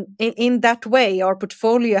in that way, our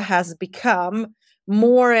portfolio has become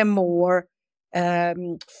more and more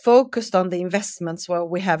focused on the investments where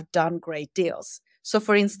we have done great deals. So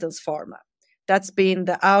for instance, pharma. That's been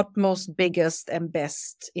the utmost biggest and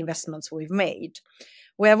best investments we've made.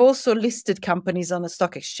 We have also listed companies on the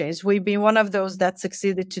stock exchange. We've been one of those that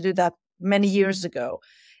succeeded to do that many years ago.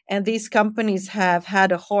 And these companies have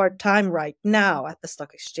had a hard time right now at the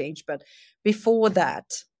stock exchange. But before that,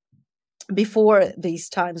 before these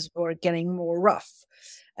times were getting more rough,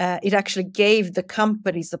 it actually gave the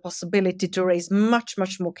companies the possibility to raise much,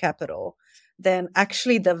 much more capital than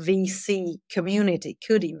actually the VC community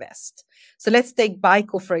could invest. So let's take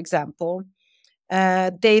Baiko, for example.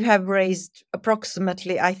 They have raised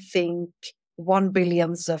approximately, I think, 1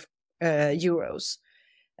 billion of euros.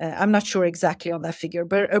 I'm not sure exactly on that figure,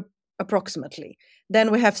 but approximately.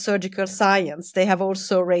 Then we have Surgical Science. They have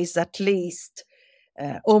also raised at least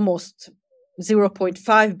almost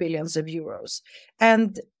 0.5 billion of euros.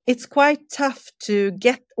 And it's quite tough to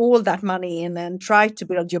get all that money in and try to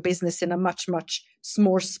build your business in a much, much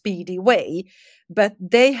more speedy way. But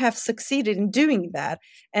they have succeeded in doing that.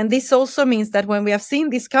 And this also means that when we have seen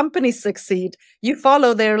these companies succeed, you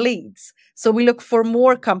follow their leads. So we look for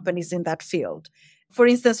more companies in that field. For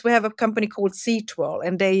instance, we have a company called Seatwell,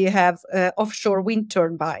 and they have offshore wind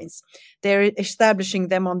turbines. They're establishing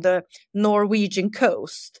them on the Norwegian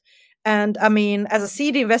coast. And I mean, as a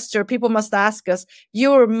seed investor, people must ask us,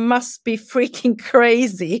 you must be freaking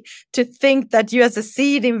crazy to think that you as a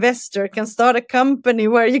seed investor can start a company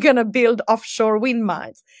where you're going to build offshore wind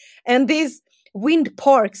mines. And these wind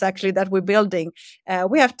parks actually that we're building,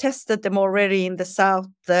 we have tested them already in the south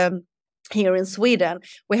here in Sweden.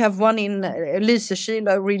 We have one in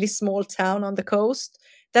Lysekil, a really small town on the coast.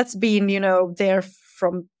 That's been, there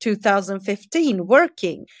from 2015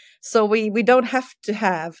 working. So we don't have to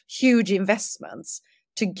have huge investments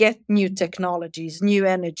to get new technologies, new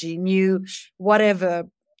energy, new whatever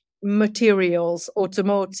materials,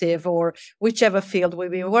 automotive or whichever field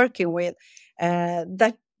we've been working with,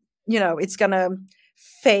 that, it's going to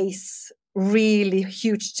face really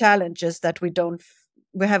huge challenges that we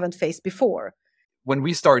haven't faced before. When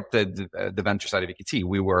we started the venture side of EQT,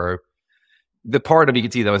 we were the part of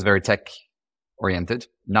EQT that was very tech oriented.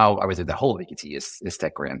 Now I would say the whole EQT is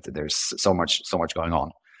tech oriented. There's so much going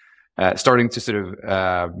on. Starting to sort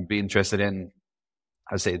of be interested in,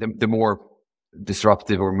 I would say, the more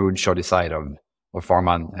disruptive or moonshotty side of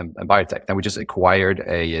pharma and biotech. Then we just acquired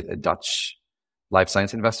a Dutch life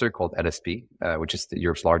science investor called LSP, which is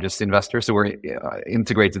Europe's largest investor. So we're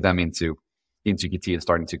integrated them into EQT and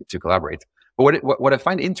starting to collaborate. But what I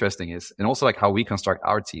find interesting is, and also like how we construct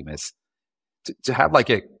our team, is to have like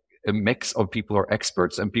a mix of people who are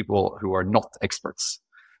experts and people who are not experts.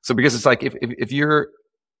 So because it's like if you're,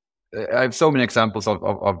 I have so many examples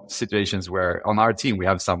of situations where on our team we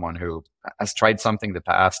have someone who has tried something in the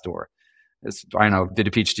past or is, I don't know, did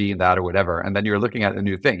a PhD in that or whatever, and then you're looking at a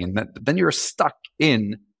new thing, and then you're stuck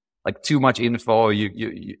in like too much info.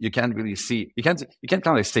 You can't really see, you can't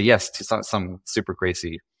kind of say yes to some super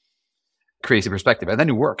crazy perspective, and then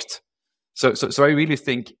it worked. So I really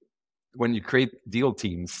think when you create deal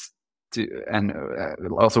teams and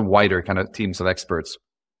also wider kind of teams of experts,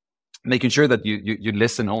 making sure that you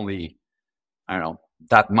listen only, I don't know,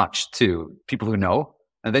 that much to people who know,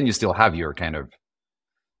 and then you still have your kind of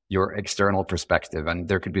your external perspective, and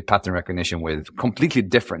there could be pattern recognition with completely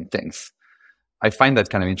different things. I find that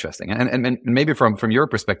kind of interesting, and maybe from your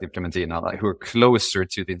perspective, Klementina, like who are closer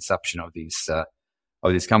to the inception of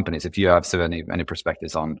these companies, if you have any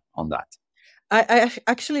perspectives on that. I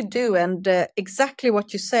actually do, and exactly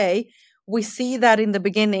what you say. We see that in the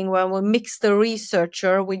beginning when we mix the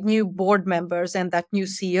researcher with new board members and that new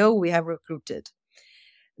CEO we have recruited.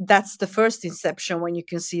 that's the first inception when you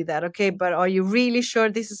can see that, okay, but are you really sure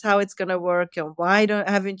this is how it's going to work? And why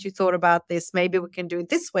haven't you thought about this? Maybe we can do it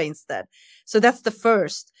this way instead. So that's the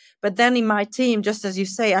first. But then in my team, just as you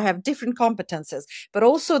say, I have different competences, but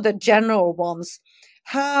also the general ones.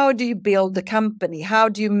 How do you build a company? How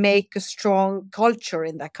do you make a strong culture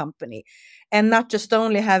in that company? And not just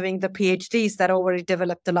only having the PhDs that already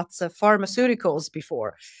developed lots of pharmaceuticals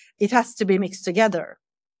before. It has to be mixed together.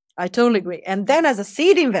 I totally agree. And then as a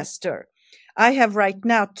seed investor, I have right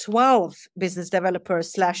now 12 business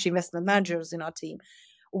developers / investment managers in our team.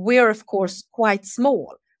 We're, of course, quite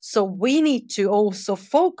small. So we need to also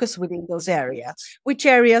focus within those areas. Which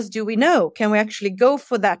areas do we know? Can we actually go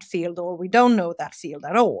for that field, or we don't know that field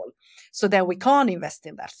at all? So then we can't invest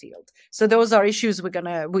in that field. So those are issues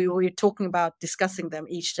we're talking about, discussing them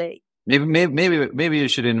each day. Maybe you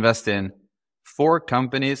should invest in 4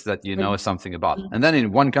 companies that you know something about, and then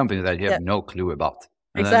in one company that you have no clue about.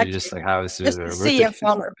 And exactly. Then you just like, how is just see and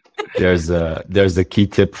follow. There's a key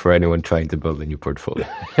tip for anyone trying to build a new portfolio.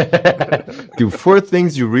 Do 4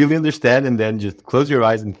 things you really understand, and then just close your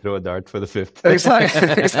eyes and throw a dart for the 5th.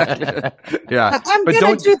 Exactly. Yeah. I'm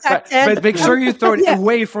going to do that, Ted. But make sure you throw it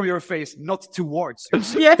away from your face, not towards you.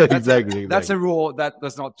 Yeah, exactly. That's a rule that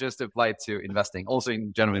does not just apply to investing, also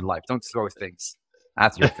in general in life. Don't throw things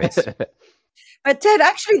at your face. But Ted,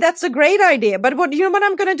 actually, that's a great idea. But what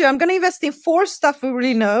I'm going to do? I'm going to invest in 4 stuff we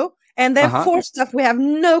really know, and then 4 stuff we have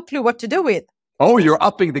no clue what to do with. Oh, you're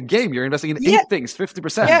upping the game. You're investing in 8 things,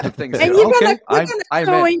 50% of things. And you're going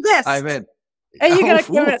to invest. I'm in. And you're going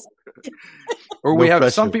to invest. Or we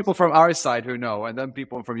have some people from our side who know, and then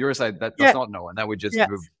people from your side that does not know, and then we just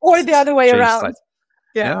move. Or the other way around. Sides.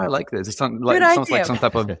 Yeah, I like this. It sounds like some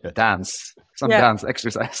type of dance, dance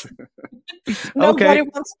exercise. Nobody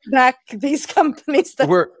wants to back these companies.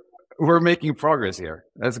 We're making progress here.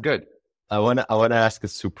 That's good. I wanna ask a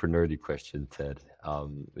super nerdy question, Ted.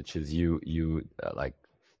 Which is you like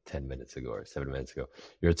 10 minutes ago or 7 minutes ago,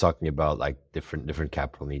 you were talking about like different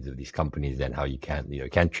capital needs of these companies and how you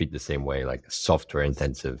can't treat the same way like software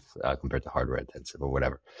intensive compared to hardware intensive or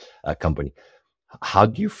whatever company. How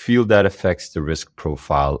do you feel that affects the risk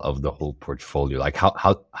profile of the whole portfolio? Like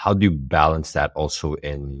how do you balance that also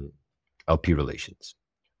in LP relations,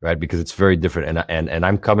 right? Because it's very different. And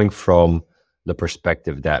I'm coming from the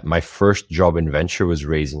perspective that my first job in venture was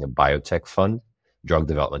raising a biotech fund, drug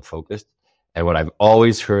development focused. And what I've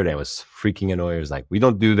always heard, and it was freaking annoying, was like, we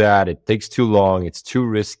don't do that. It takes too long. It's too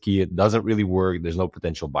risky. It doesn't really work. There's no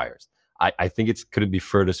potential buyers. I think it couldn't be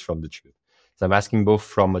furthest from the truth. So I'm asking both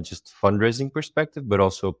from a just fundraising perspective, but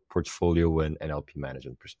also portfolio and LP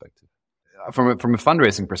management perspective. From a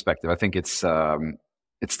fundraising perspective, I think it's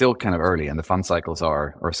still kind of early, and the fund cycles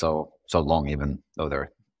are so long, even though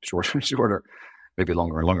they're shorter, maybe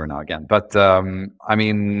longer and longer now again. But I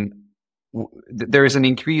mean, there is an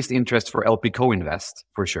increased interest for LP co-invest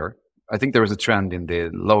for sure. I think there was a trend in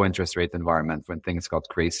the low interest rate environment when things got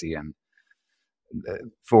crazy, and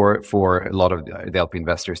for a lot of the LP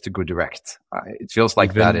investors to go direct. It feels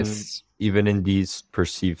like that is even in these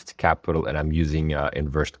perceived capital, and I'm using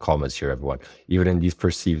inverted commas here, everyone. Even in these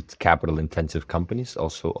perceived capital intensive companies,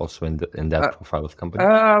 also in that profile of company.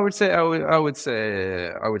 I would say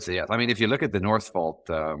yes. I mean, if you look at the Northvolt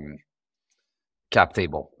cap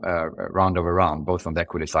table round over round, both on the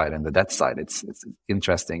equity side and the debt side, it's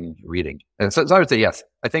interesting reading. So I would say yes.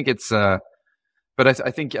 I think it's. But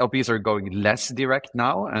I think LPs are going less direct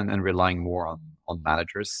now and relying more on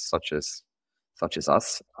managers such as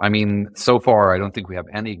us. I mean, so far, I don't think we have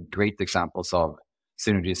any great examples of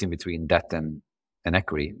synergies in between debt and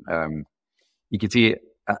equity. EQT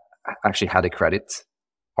actually had a credit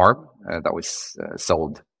arm that was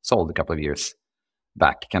sold a couple of years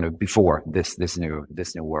back, kind of before this new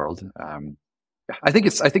world. I think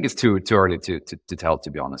it's too early to tell,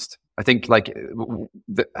 to be honest. I think like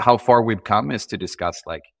how far we've come is to discuss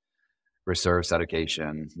like reserves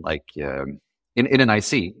allocation, like in an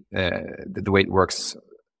IC, the way it works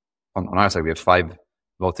on our side, we have 5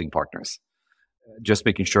 voting partners, just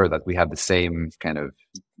making sure that we have the same kind of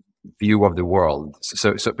view of the world.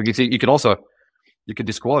 So because you could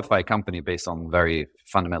disqualify a company based on very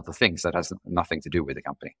fundamental things that has nothing to do with the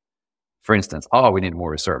company. For instance, we need more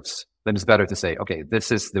reserves. Then it's better to say, okay,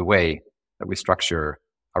 this is the way that we structure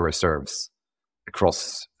our reserves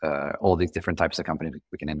across all these different types of companies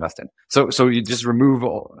we can invest in. So you just remove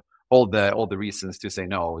all the reasons to say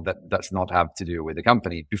no, that does not have to do with the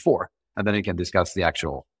company before, and then you can discuss the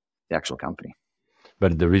actual company.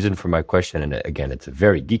 But the reason for my question, and again, it's a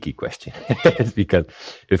very geeky question, is because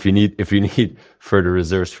if you need further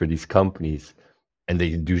reserves for these companies, and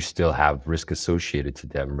they do still have risk associated to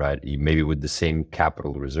them, right? Maybe with the same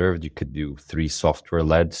capital reserved, you could do 3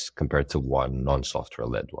 software-leds compared to 1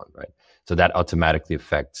 non-software-led one, right? So that automatically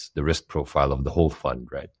affects the risk profile of the whole fund,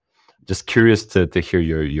 right? Just curious to hear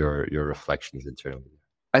your reflections internally.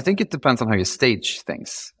 I think it depends on how you stage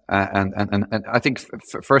things, and I think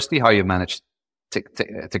firstly how you manage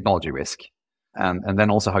technology risk, and then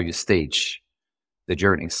also how you stage the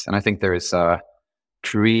journeys. And I think there is a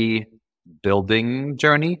pre-building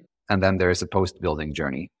journey, and then there is a post-building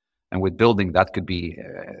journey. And with building, that could be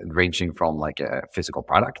ranging from like a physical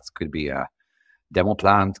product, could be a demo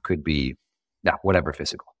plant, could be whatever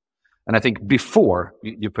physical. And I think before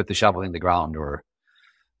you put the shovel in the ground or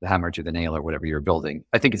the hammer to the nail or whatever you're building,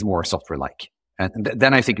 I think it's more software-like. And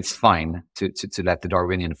then I think it's fine to let the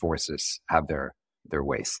Darwinian forces have their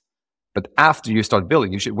ways. But after you start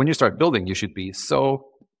building, when you start building, you should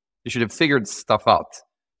have figured stuff out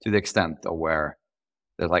to the extent of where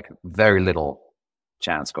there's like very little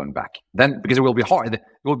chance going back. Then, because it will be hard, it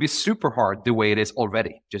will be super hard the way it is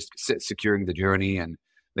already, just securing the journey and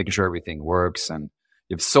making sure everything works. And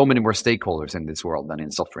you have so many more stakeholders in this world than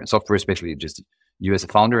in software. In software, especially just you as a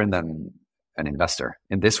founder and then an investor.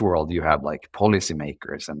 In this world, you have like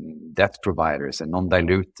policymakers and debt providers and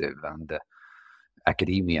non-dilutive and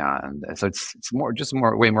academia, and so it's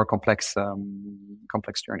way more complex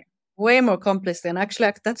journey. Way more complex, and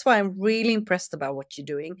actually that's why I'm really impressed about what you're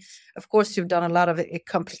doing. Of course, you've done a lot of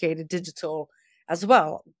complicated digital as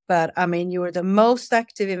well, but I mean, you're the most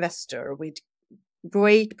active investor with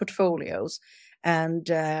great portfolios, and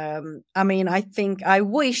I mean, I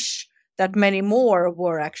wish that many more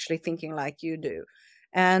were actually thinking like you do.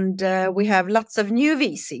 And we have lots of new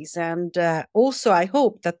VCs. And also, I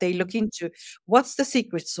hope that they look into what's the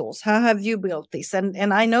secret sauce? How have you built this?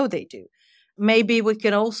 And I know they do. Maybe we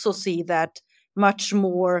can also see that much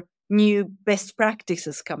more new best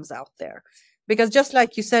practices comes out there. Because just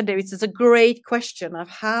like you said, David, it's a great question of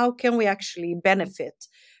how can we actually benefit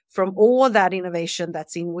from all that innovation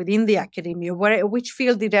that's within the academia, which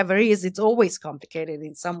field it ever is, it's always complicated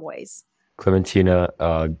in some ways. Klementina,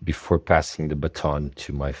 before passing the baton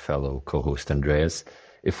to my fellow co-host Andreas,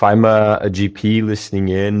 if I'm a GP listening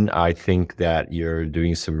in, I think that you're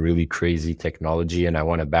doing some really crazy technology and I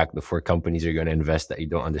want to back the 4 companies you're going to invest that you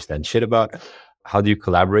don't understand shit about. How do you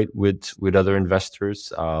collaborate with other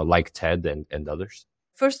investors like Ted and others?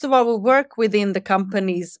 First of all, we work within the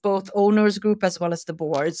companies, both owners group as well as the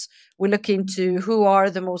boards. We look into who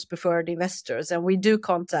are the most preferred investors, and we do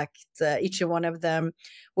contact each one of them.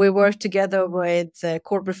 We work together with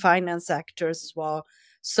corporate finance actors as well.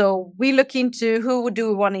 So we look into who do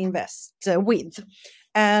we want to invest with.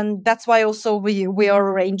 And that's why also we are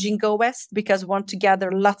arranging Go West, because we want to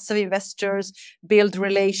gather lots of investors, build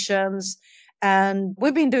relations. And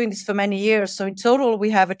we've been doing this for many years. So in total,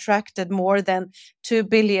 we have attracted more than 2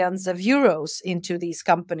 billion euros into these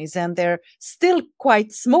companies. And they're still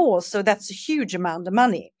quite small. So that's a huge amount of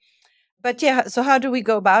money. But yeah, so how do we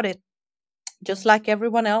go about it? Just like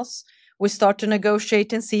everyone else, we start to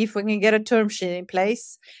negotiate and see if we can get a term sheet in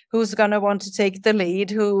place. Who's going to want to take the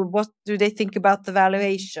lead? What do they think about the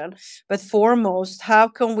valuation? But foremost, how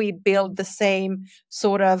can we build the same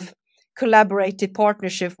sort of collaborative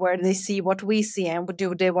partnership where they see what we see and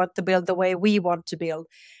do they want to build the way we want to build?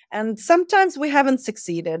 And sometimes we haven't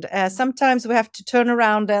succeeded. Sometimes we have to turn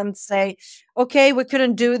around and say, okay, we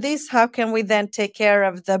couldn't do this. How can we then take care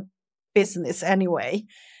of the business anyway?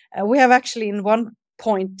 We have actually in one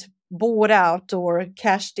point bought out or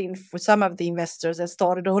cashed in for some of the investors and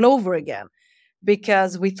started all over again,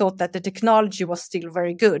 because we thought that the technology was still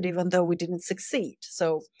very good, even though we didn't succeed.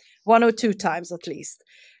 So 1 or 2 times at least.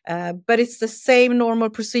 But it's the same normal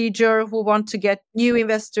procedure. We want to get new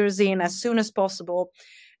investors in as soon as possible.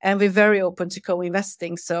 And we're very open to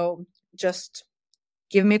co-investing. So just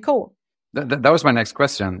give me a call. That was my next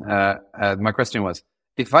question. My question was,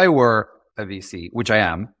 if I were a VC, which I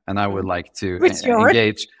am, and I would like to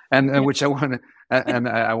engage, and which I want to, and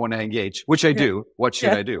I want to engage, which I do. What should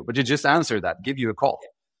I do? But you just answered that. Give you a call.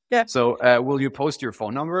 Yeah. So will you post your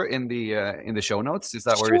phone number in the show notes? Is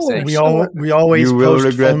that what you're saying? We always you will post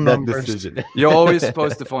regret phone that numbers. decision. You always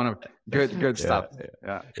post the phone number. Good stuff.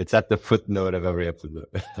 Yeah. It's at the footnote of every episode.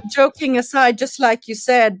 Joking aside, just like you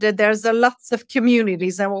said, there's lots of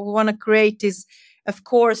communities, and what we want to create is, of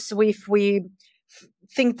course, if we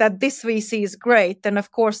think that this VC is great, then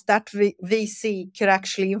of course that VC could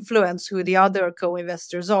actually influence who the other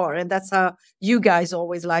co-investors are. And that's how you guys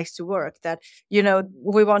always like to work, that, you know,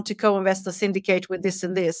 we want to co-invest or syndicate with this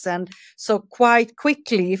and this. And so quite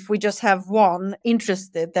quickly, if we just have one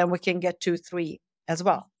interested, then we can get 2, 3 as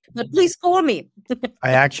well. But please call me.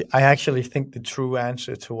 I actually think the true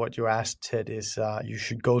answer to what you asked, Ted, is you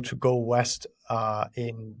should go West on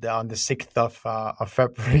the 6th of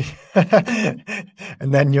February,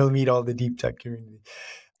 and then you'll meet all the deep tech community.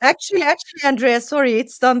 Actually, Andrea, sorry,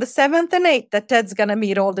 it's on the 7th and 8th that Ted's gonna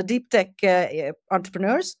meet all the deep tech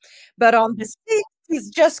entrepreneurs, but on the 6th, he's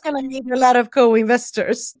just gonna meet a lot of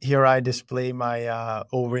co-investors. Here I display my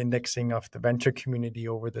over-indexing of the venture community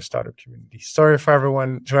over the startup community. Sorry for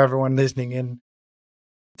everyone listening in.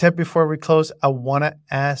 Ted, before we close, I want to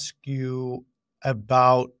ask you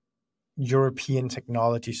about European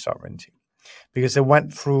technology sovereignty, because I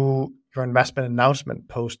went through your investment announcement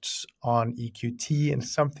posts on EQT and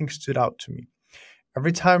something stood out to me.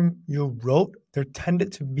 Every time you wrote, there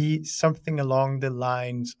tended to be something along the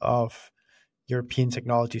lines of European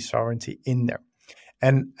technology sovereignty in there.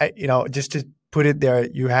 And, just to put it there,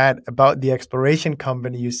 you had about the exploration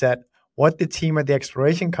company, you said, what the team at the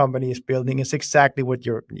exploration company is building is exactly what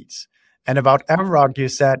Europe needs. And about Everrock, you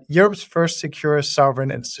said, Europe's first secure,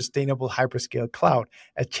 sovereign, and sustainable hyperscale cloud,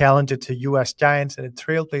 a challenger to US giants and a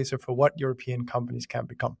trailblazer for what European companies can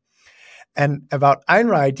become. And about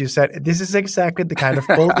Einride, you said, this is exactly the kind of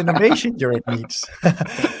bold innovation Europe needs.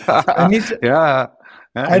 I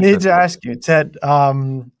need to ask you, Ted,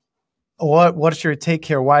 what's your take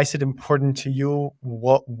here? Why is it important to you?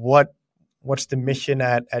 What's the mission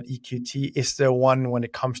at EQT? Is there one when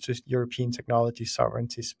it comes to European technology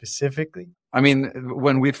sovereignty specifically? I mean,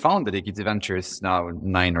 when we founded EQT Ventures now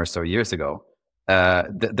 9 or so years ago,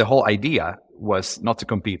 the whole idea was not to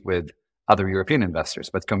compete with other European investors,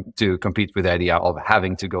 but to compete with the idea of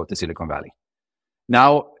having to go to Silicon Valley.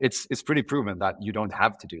 Now it's pretty proven that you don't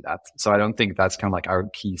have to do that. So I don't think that's kind of like our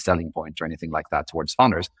key selling point or anything like that towards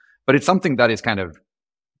founders, but it's something that is kind of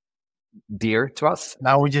dear to us.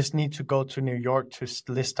 Now we just need to go to New York to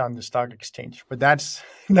list on the stock exchange, but that's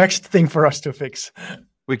next thing for us to fix.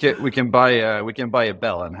 We can buy a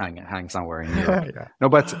bell and hang somewhere in New York. Yeah. No,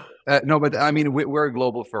 but I mean we're a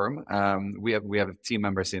global firm. We have team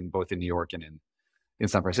members in both in New York and in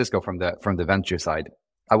San Francisco from the venture side.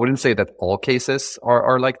 I wouldn't say that all cases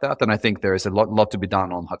are like that, and I think there is a lot to be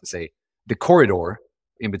done on how to say the corridor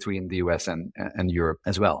in between the US and Europe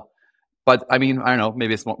as well. But I mean, I don't know,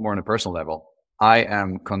 maybe it's more on a personal level.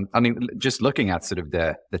 Just looking at sort of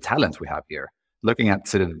the talent we have here, looking at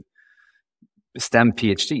sort of STEM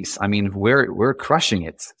PhDs, I mean, we're crushing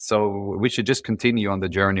it. So we should just continue on the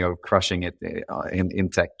journey of crushing it in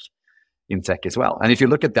tech as well. And if you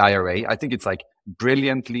look at the IRA, I think it's like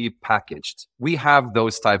brilliantly packaged. We have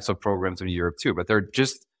those types of programs in Europe too, but they're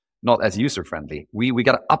just not as user friendly. We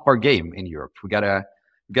got to up our game in Europe. We got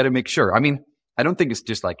to make sure. I mean, I don't think it's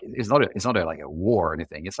just like it's not like a war or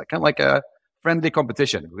anything. It's like kind of like a friendly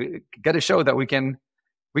competition. We got to show that we can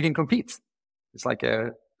compete. It's like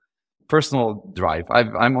a personal drive.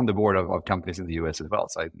 I'm on the board of companies in the US as well,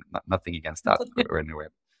 so nothing against that or anyway.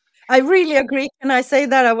 I really agree. Can I say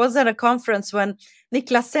that I was at a conference when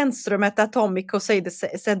Niklas Zennström at Atomico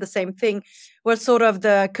said the same thing, where sort of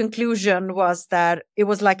the conclusion was that it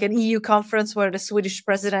was like an EU conference where the Swedish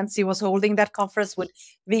presidency was holding that conference with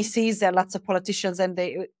VCs and lots of politicians, and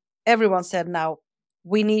everyone said, now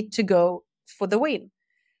we need to go for the win.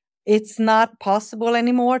 It's not possible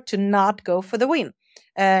anymore to not go for the win.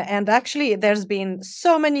 And actually, there's been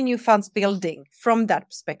so many new funds building from that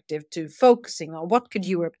perspective to focusing on what could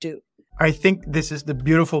Europe do. I think this is the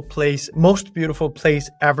most beautiful place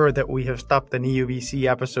ever that we have stopped an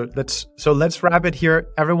EUVC episode. Let's wrap it here.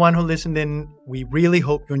 Everyone who listened in, we really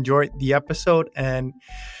hope you enjoyed the episode. And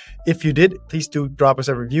if you did, please do drop us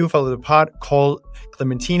a review, follow the pod, call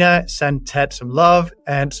Klementina, send Ted some love,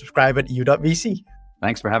 and subscribe at EU.VC.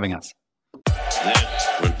 Thanks for having us.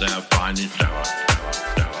 This was their finest hour.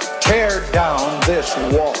 Tear down this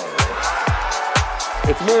wall.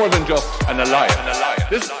 It's more than just an alliance.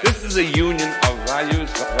 This is a union of values.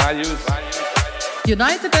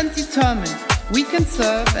 United and determined, we can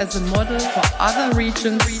serve as a model for other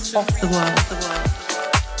regions of the world.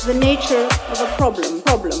 The nature of a problem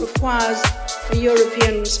requires a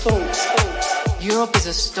European response. Europe is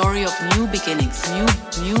a story of new beginnings.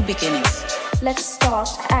 New beginnings. Let's start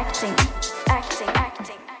acting.